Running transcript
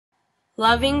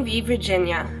Loving v.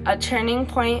 Virginia, a turning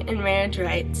point in marriage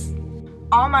rights.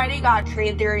 Almighty God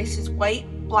created the races white,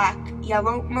 black,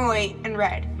 yellow, Malay, and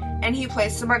red, and he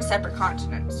placed them on separate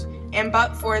continents. And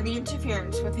but for the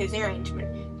interference with his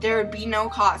arrangement, there would be no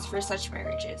cause for such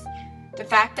marriages. The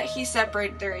fact that he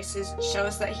separated the races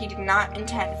shows that he did not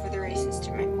intend for the races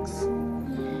to mix.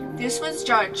 This was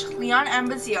Judge Leon M.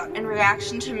 Bazile in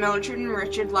reaction to Mildred and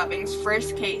Richard Loving's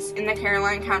first case in the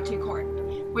Caroline County Court,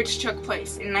 which took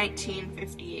place in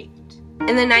 1958.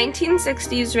 In the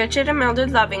 1960s, Richard and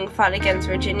Mildred Loving fought against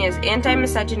Virginia's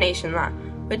anti-miscegenation law,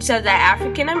 which said that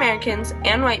African Americans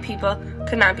and white people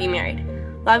could not be married.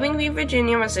 Loving v.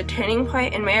 Virginia was a turning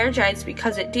point in marriage rights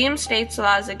because it deemed states'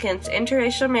 laws against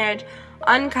interracial marriage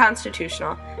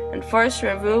unconstitutional and forced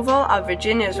removal of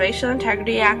Virginia's Racial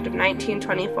Integrity Act of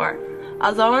 1924.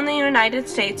 Although in the United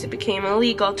States it became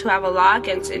illegal to have a law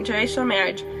against interracial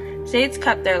marriage, states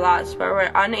kept their laws but were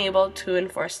unable to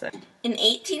enforce them. In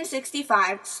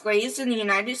 1865, slaves in the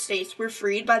United States were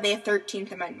freed by the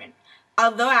 13th Amendment.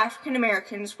 Although African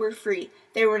Americans were free,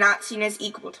 they were not seen as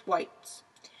equal to whites.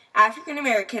 African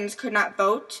Americans could not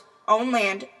vote, own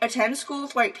land, attend school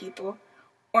with white people,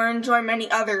 or enjoy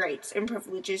many other rights and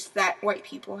privileges that white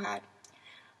people had.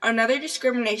 Another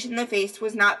discrimination they faced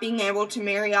was not being able to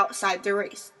marry outside their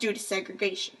race due to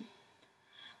segregation.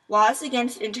 Laws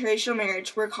against interracial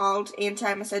marriage were called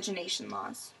anti-miscegenation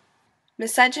laws.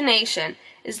 Miscegenation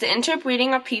is the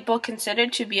interbreeding of people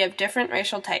considered to be of different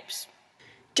racial types.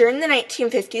 During the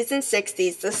 1950s and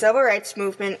 60s, the civil rights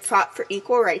movement fought for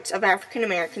equal rights of African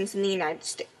Americans in the United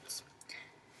States.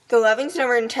 The Lovings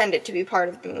never intended to be part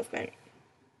of the movement.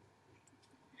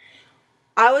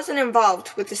 I wasn't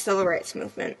involved with the civil rights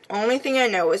movement. The only thing I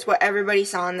know is what everybody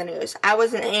saw in the news. I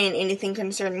wasn't in anything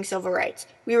concerning civil rights.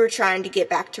 We were trying to get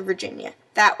back to Virginia.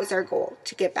 That was our goal,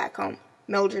 to get back home.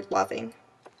 Mildred Loving.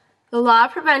 The law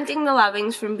preventing the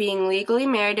Lovings from being legally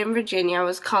married in Virginia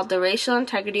was called the Racial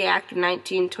Integrity Act of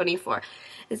 1924.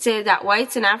 It stated that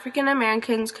whites and African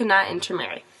Americans could not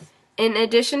intermarry. In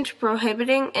addition to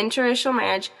prohibiting interracial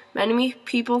marriage, many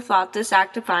people thought this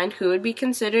act defined who would be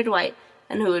considered white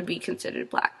and who would be considered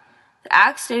black. The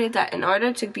act stated that in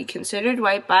order to be considered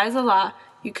white by the law,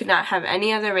 you could not have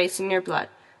any other race in your blood.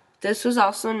 This was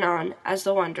also known as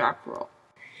the one-drop rule.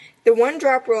 The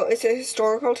one-drop rule is a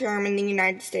historical term in the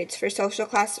United States for social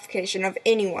classification of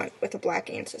anyone with a black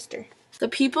ancestor. The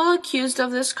people accused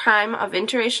of this crime of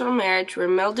interracial marriage were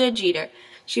Mildred Jeter.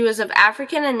 She was of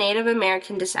African and Native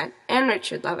American descent, and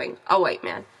Richard Loving, a white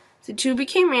man. The two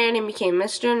became married and became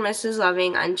Mr. and Mrs.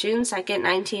 Loving on June 2,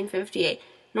 1958,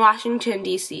 in Washington,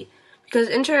 D.C., because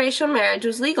interracial marriage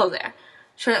was legal there.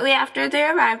 Shortly after they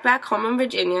arrived back home in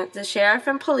Virginia, the sheriff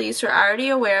and police were already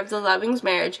aware of the Lovings'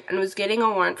 marriage and was getting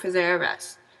a warrant for their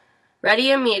arrest, ready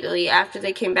immediately after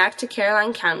they came back to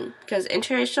Caroline County, because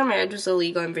interracial marriage was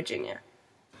illegal in Virginia.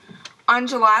 On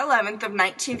July 11th of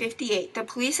 1958, the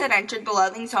police had entered the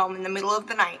Lovings' home in the middle of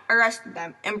the night, arrested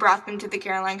them, and brought them to the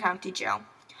Caroline County Jail.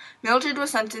 Mildred was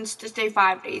sentenced to stay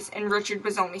 5 days, and Richard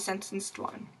was only sentenced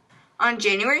 1. On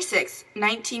January 6,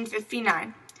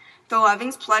 1959, the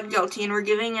Lovings pled guilty and were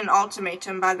given an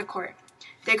ultimatum by the court.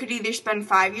 They could either spend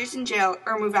 5 years in jail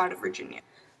or move out of Virginia.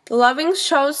 The Lovings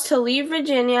chose to leave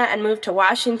Virginia and move to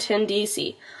Washington,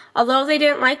 D.C. Although they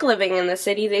didn't like living in the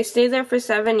city, they stayed there for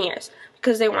 7 years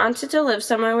because they wanted to live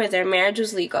somewhere where their marriage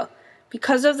was legal.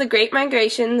 Because of the Great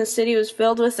Migration, the city was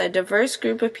filled with a diverse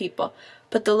group of people,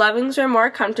 but the Lovings were more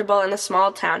comfortable in a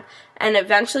small town and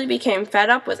eventually became fed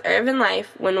up with urban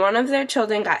life when one of their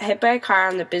children got hit by a car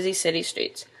on the busy city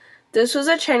streets. This was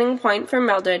a turning point for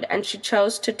Mildred, and she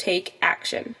chose to take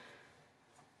action.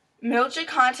 Mildred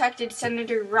contacted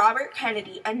Senator Robert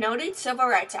Kennedy, a noted civil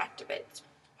rights activist,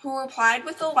 who replied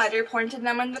with a letter pointing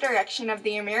them in the direction of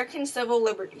the American Civil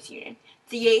Liberties Union.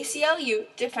 The ACLU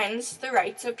defends the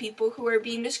rights of people who are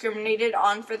being discriminated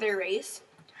on for their race,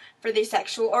 for their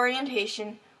sexual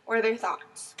orientation, or their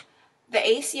thoughts. The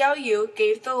ACLU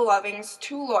gave the Lovings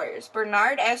 2 lawyers,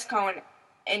 Bernard S. Cohen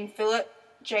and Philip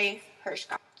J.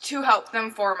 Hirschkopf, to help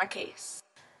them form a case.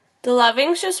 The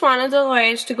Lovings just wanted the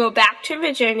lawyers to go back to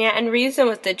Virginia and reason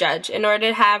with the judge in order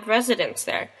to have residence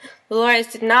there. The lawyers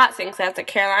did not think that the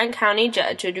Caroline County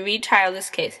judge would retrial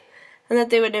this case, and that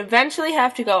they would eventually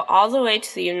have to go all the way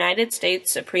to the United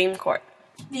States Supreme Court.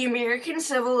 The American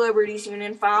Civil Liberties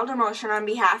Union filed a motion on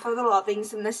behalf of the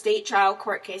Lovings in the state trial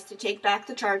court case to take back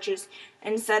the charges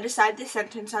and set aside the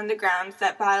sentence on the grounds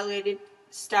that violated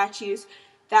statutes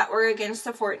that were against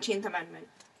the 14th Amendment.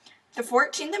 The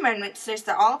 14th Amendment states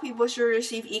that all people should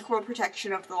receive equal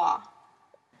protection of the law.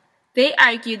 They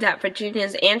argued that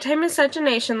Virginia's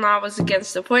anti-miscegenation law was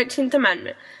against the 14th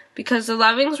Amendment, because the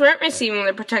Lovings weren't receiving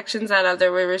the protections that others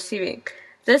were receiving.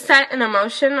 This set in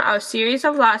motion a series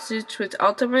of lawsuits which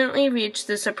ultimately reached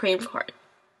the Supreme Court.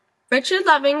 Richard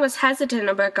Loving was hesitant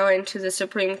about going to the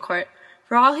Supreme Court,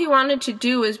 for all he wanted to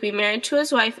do was be married to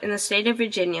his wife in the state of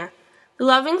Virginia. The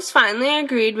Lovings finally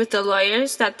agreed with the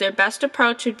lawyers that their best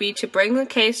approach would be to bring the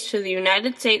case to the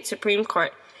United States Supreme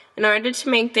Court in order to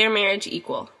make their marriage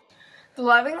equal. The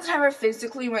Lovings never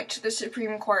physically went to the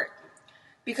Supreme Court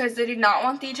because they did not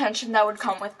want the attention that would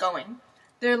come with going.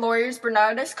 Their lawyers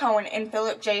Bernard S. Cohen and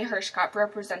Philip J. Hirschkopf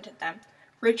represented them.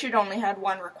 Richard only had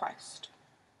one request.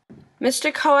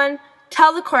 Mr. Cohen,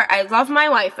 tell the court I love my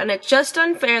wife and it's just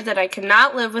unfair that I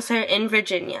cannot live with her in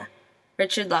Virginia.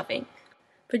 Richard Loving.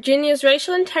 Virginia's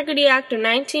Racial Integrity Act of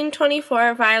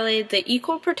 1924 violated the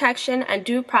Equal Protection and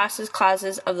Due Process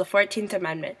Clauses of the 14th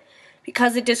Amendment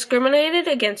because it discriminated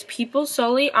against people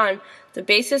solely on the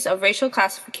basis of racial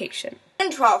classification. On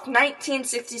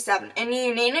 1967, in a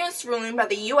unanimous ruling by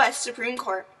the U.S. Supreme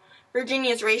Court,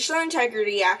 Virginia's Racial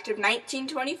Integrity Act of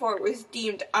 1924 was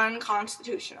deemed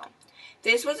unconstitutional.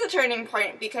 This was a turning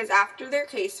point because after their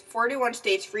case, 41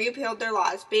 states repealed their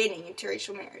laws banning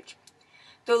interracial marriage.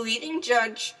 The leading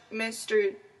judge,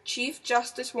 Mr. Chief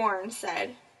Justice Warren,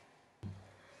 said,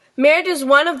 "Marriage is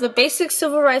one of the basic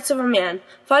civil rights of a man,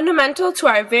 fundamental to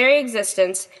our very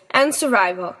existence and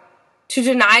survival. To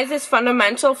deny this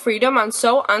fundamental freedom on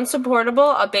so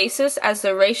unsupportable a basis as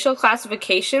the racial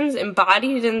classifications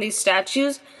embodied in these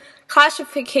statutes,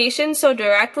 classifications so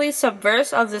directly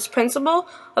subversive of this principle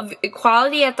of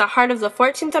equality at the heart of the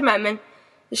 14th Amendment,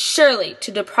 is surely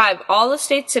to deprive all the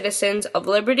state citizens of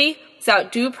liberty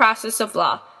without due process of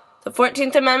law. The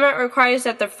 14th Amendment requires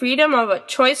that the freedom of a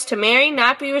choice to marry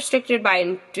not be restricted by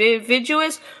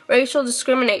invidious racial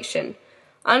discrimination.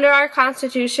 Under our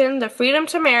Constitution, the freedom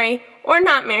to marry or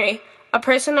not marry a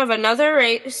person of another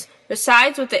race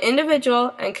resides with the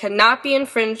individual and cannot be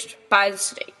infringed by the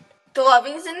state." The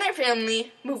Lovings and their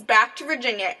family moved back to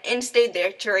Virginia and stayed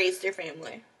there to raise their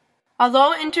family.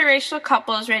 Although interracial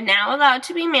couples were now allowed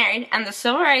to be married and the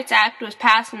Civil Rights Act was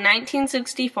passed in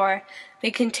 1964,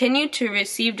 they continued to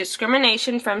receive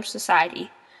discrimination from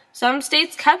society. Some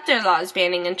states kept their laws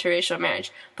banning interracial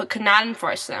marriage, but could not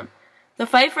enforce them. The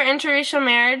fight for interracial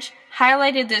marriage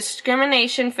highlighted the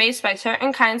discrimination faced by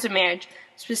certain kinds of marriage,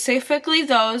 specifically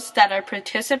those that are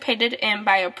participated in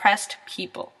by oppressed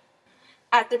people.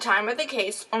 At the time of the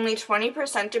case, only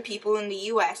 20% of people in the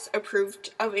U.S.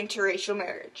 approved of interracial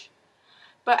marriage.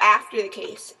 But after the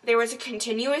case, there was a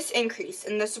continuous increase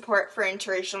in the support for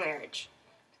interracial marriage.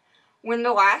 When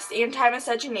the last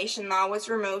anti-miscegenation law was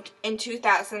removed in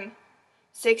 2000,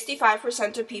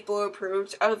 65% of people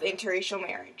approved of interracial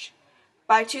marriage.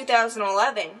 By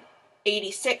 2011,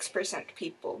 86% of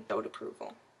people showed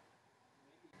approval.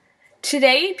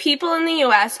 Today, people in the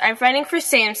U.S. are fighting for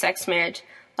same-sex marriage.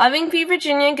 Loving v.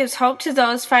 Virginia gives hope to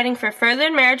those fighting for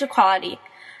further marriage equality.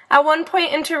 At one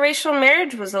point, interracial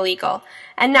marriage was illegal,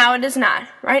 and now it is not.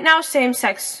 Right now,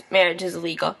 same-sex marriage is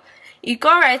illegal.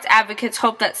 Equal rights advocates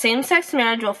hope that same-sex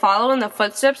marriage will follow in the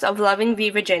footsteps of Loving v.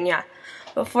 Virginia.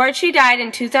 Before she died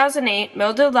in 2008,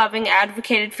 Mildred Loving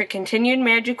advocated for continued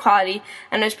marriage equality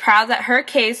and is proud that her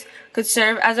case could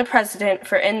serve as a precedent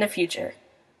for in the future.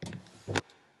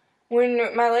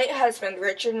 When my late husband,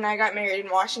 Richard, and I got married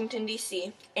in Washington,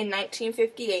 D.C. in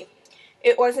 1958,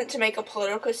 it wasn't to make a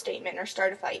political statement or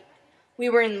start a fight. We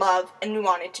were in love, and we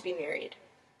wanted to be married.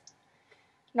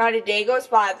 Not a day goes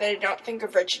by that I don't think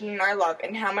of Richard and our love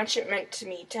and how much it meant to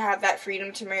me to have that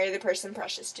freedom to marry the person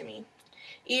precious to me.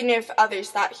 Even if others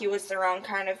thought he was the wrong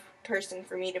kind of person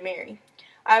for me to marry.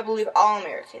 I believe all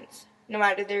Americans, no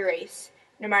matter their race,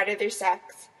 no matter their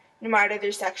sex, no matter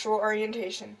their sexual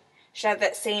orientation, should have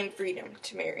that same freedom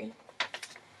to marry.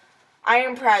 I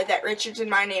am proud that Richard and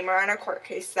my name are on a court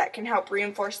case that can help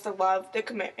reinforce the love, the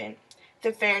commitment,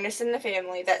 the fairness in the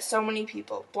family that so many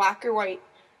people, black or white,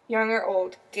 young or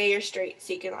old, gay or straight,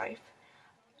 seek in life.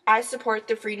 I support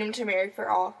the freedom to marry for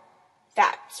all.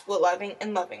 That's what loving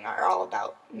and loving are all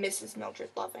about. Mrs. Mildred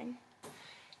Loving.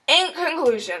 In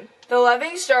conclusion, the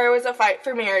Loving story was a fight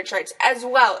for marriage rights as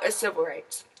well as civil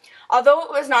rights. Although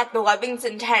it was not the Lovings'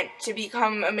 intent to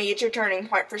become a major turning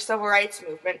point for civil rights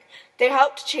movement, they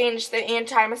helped change the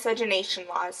anti-miscegenation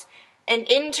laws and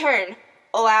in turn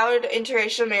allowed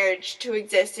interracial marriage to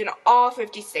exist in all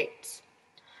 50 states.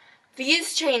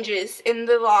 These changes in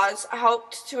the laws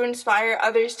helped to inspire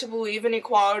others to believe in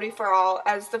equality for all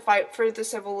as the fight for the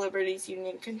Civil Liberties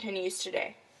Union continues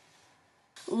today.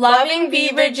 Loving v.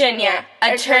 Virginia,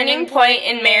 a turning point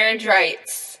in marriage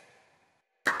rights.